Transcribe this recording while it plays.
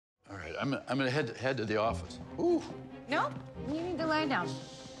I'm gonna head to the office. Ooh. No, you need to lie down.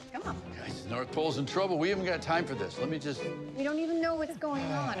 Come on. Guys, the North Pole's in trouble. We haven't got time for this. Let me just... We don't even know what's going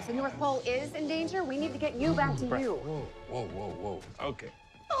on. If the North Pole is in danger, we need to get you back to you. Whoa. Okay.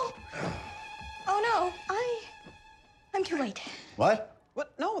 Oh no, I'm too late. What?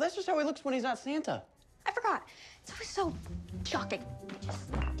 What? No, that's just how he looks when he's not Santa. I forgot. It's always so shocking. Just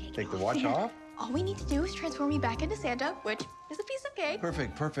Take the watch off? All we need to do is transform you back into Santa, which is a piece of cake.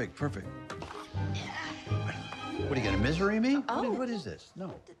 Perfect. What, are you gonna misery me? Oh. What is this?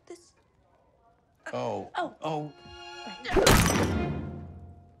 No. This. Oh.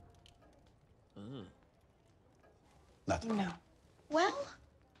 Nothing. No. Well,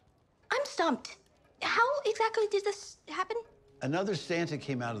 I'm stumped. How exactly did this happen? Another Santa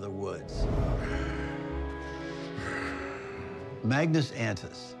came out of the woods. Magnus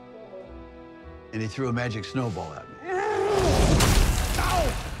Antus. And he threw a magic snowball at me.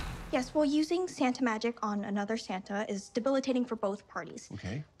 Ow! Yes, well, using Santa magic on another Santa is debilitating for both parties.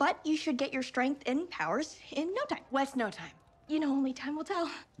 Okay. But you should get your strength and powers in no time. What's no time? You know, only time will tell.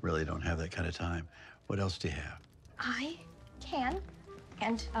 Really don't have that kind of time. What else do you have? I can,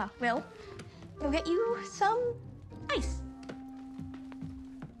 and will, go get you some ice.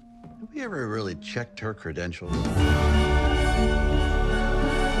 Have we ever really checked her credentials?